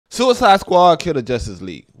Suicide Squad Kill the Justice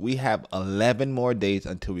League. We have 11 more days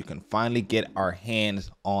until we can finally get our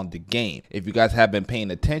hands on the game. If you guys have been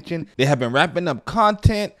paying attention, they have been wrapping up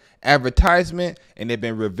content, advertisement, and they've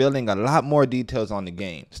been revealing a lot more details on the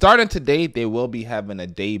game. Starting today, they will be having a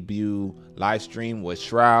debut live stream with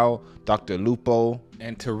Shroud, Dr. Lupo,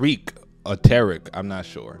 and Tariq. Or Tarek, I'm not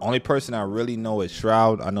sure. Only person I really know is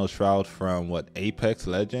Shroud. I know Shroud from Apex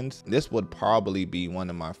Legends. This would probably be one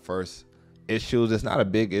of my first issues. It's not a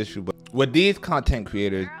big issue, but with these content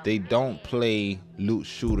creators, they don't play loot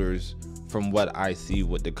shooters from what I see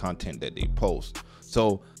with the content that they post.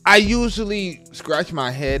 So I usually scratch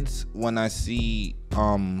my heads when I see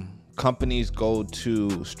companies go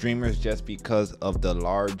to streamers just because of the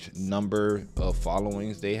large number of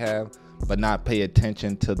followings they have, but not pay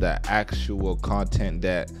attention to the actual content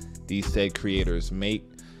that these said creators make.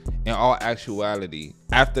 In all actuality,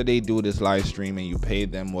 after they do this live stream and you pay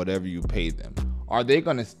them whatever you pay them, are they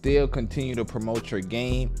going to still continue to promote your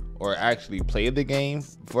game or actually play the game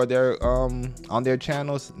for their on their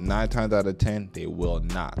channels? 9 times out of 10 they will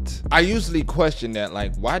not. I usually question that,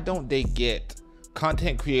 like, why don't they get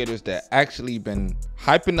content creators that actually been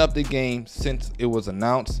hyping up the game since it was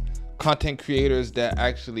announced, content creators that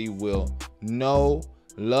actually will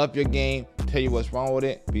love your game, tell you what's wrong with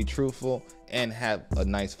it, be truthful, and have a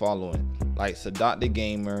nice following. Like Sadat the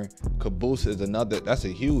Gamer, Caboose is another, that's a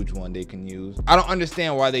huge one they can use. I don't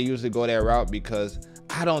understand why they usually go that route, because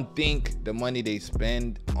I don't think the money they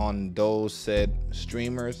spend on those said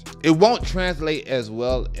streamers, it won't translate as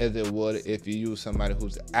well as it would if you use somebody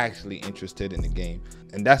who's actually interested in the game.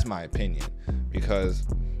 And that's my opinion, because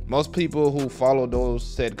most people who follow those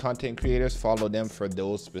said content creators follow them for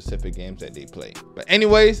those specific games that they play. But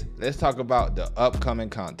anyways, let's talk about the upcoming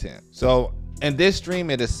content. So in this stream,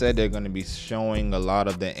 it is said they're going to be showing a lot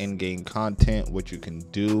of the in-game content, what you can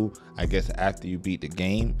do, I guess, after you beat the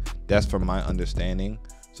game. That's from my understanding.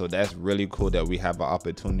 So that's really cool that we have an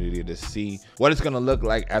opportunity to see what it's going to look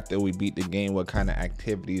like after we beat the game. What kind of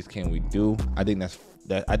activities can we do? I think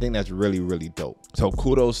that's really dope. So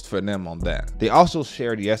kudos for them on that. They also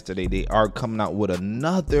shared yesterday they are coming out with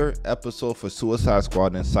another episode for Suicide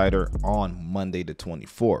Squad Insider on Monday the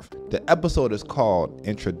 24th. The episode is called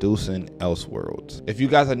Introducing Elseworlds. If you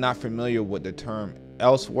guys are not familiar with the term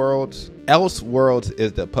Elseworlds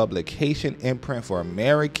is the publication imprint for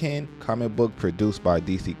American comic book produced by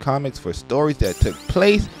DC Comics for stories that took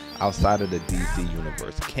place outside of the DC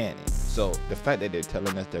Universe canon. So the fact that they're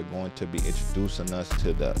telling us they're going to be introducing us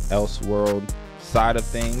to the Elseworld side of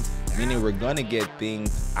things, meaning we're going to get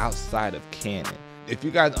things outside of canon. If you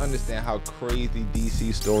guys understand how crazy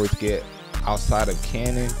DC stories get outside of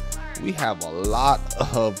canon, we have a lot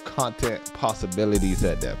of content possibilities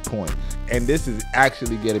at that point. And this is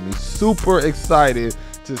actually getting me super excited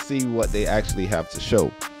to see what they actually have to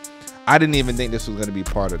show. I didn't even think this was going to be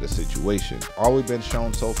part of the situation. All we've been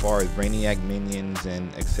shown so far is Brainiac minions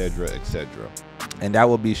and etc. And that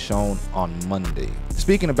will be shown on Monday.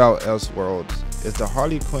 Speaking about Elseworlds, is the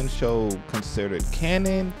Harley Quinn show considered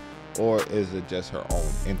canon, or is it just her own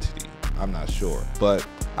entity? I'm not sure. But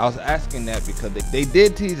I was asking that because they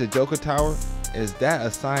did tease the Joker Tower. Is that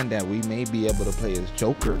a sign that we may be able to play as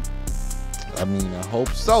Joker? I mean, I hope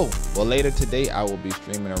so. Well, later today, I will be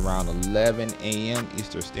streaming around 11 a.m.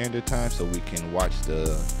 Eastern Standard Time so we can watch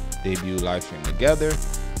the debut live stream together.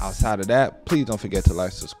 Outside of that, please don't forget to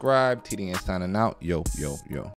like, subscribe. TDN signing out. Yo.